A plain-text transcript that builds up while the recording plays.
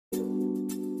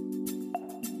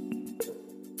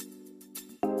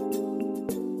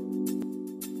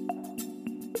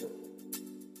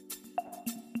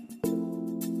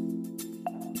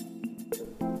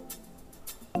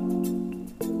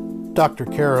Dr.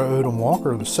 Kara Odom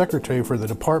Walker, the Secretary for the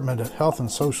Department of Health and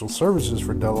Social Services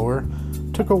for Delaware,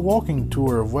 took a walking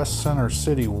tour of West Center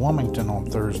City Wilmington on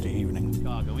Thursday evening.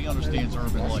 Chicago. He understands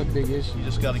urban life. That's a big issue. You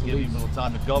just got to give him a little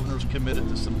time. The governor's committed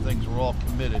to some things. We're all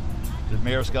committed. The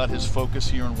mayor's got his focus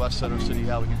here in West Center City,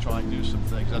 how we can try and do some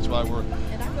things. That's why we're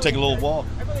taking a little walk.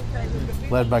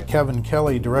 Led by Kevin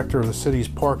Kelley, Director of the city's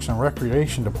Parks and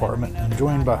Recreation Department, and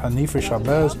joined by Hanifa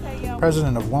Shabazz,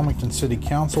 President of Wilmington City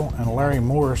Council, and Larry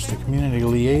Morris, the Community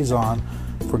Liaison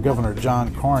for Governor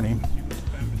Carney.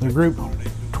 The group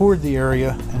toured the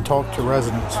area and talked to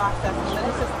residents.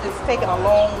 It's taken a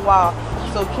long while,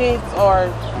 so kids are,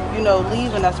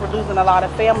 leaving us. We're losing a lot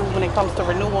of families when it comes to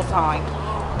renewal time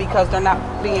because they're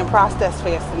not being processed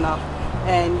fast enough.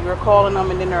 And you're calling them,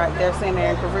 and then they're saying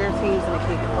they're in career teams, and they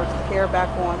can't get personal care back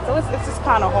on. So it's just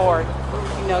kind of hard,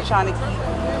 trying to keep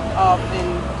up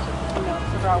and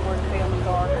figure out where the families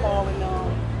are, calling them,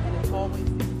 and it's always.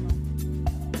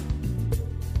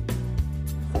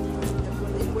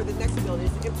 Where the next building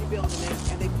is, an empty building,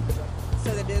 and they so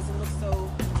that it doesn't look so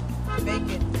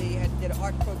vacant. They did an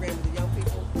art program with the young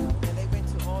people, and they went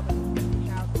to all the empty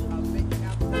houses, vacant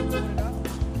houses, and put it up,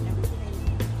 and we painted.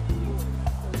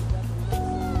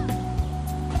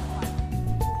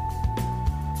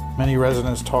 Many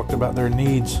residents talked about their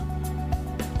needs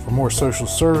for more social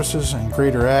services and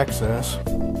greater access,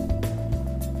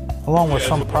 along with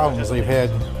some problems they've had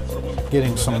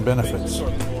getting some benefits.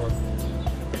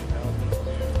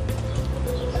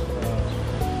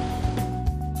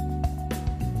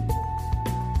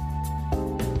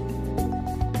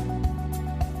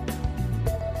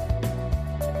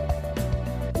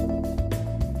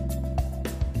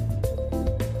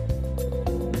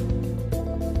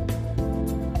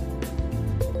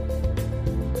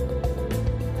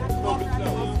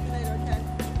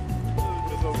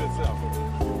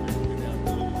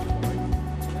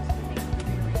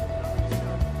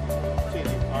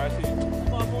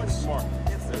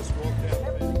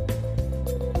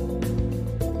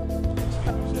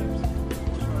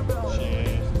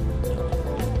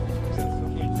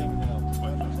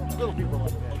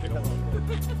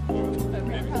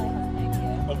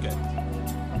 Okay.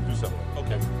 Do something.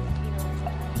 Okay.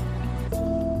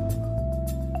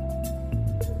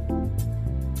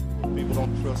 People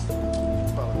don't trust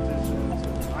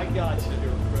politicians. I got you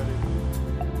here,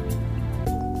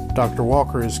 Freddie. Dr.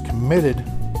 Walker is committed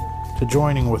to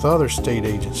joining with other state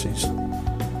agencies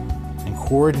and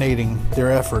coordinating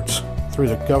their efforts through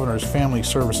the Governor's Family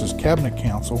Services Cabinet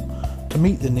Council to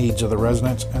meet the needs of the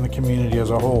residents and the community as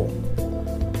a whole.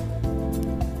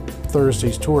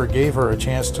 Thursday's tour gave her a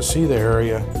chance to see the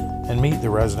area and meet the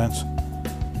residents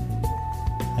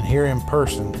and hear in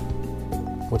person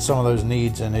what some of those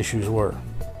needs and issues were.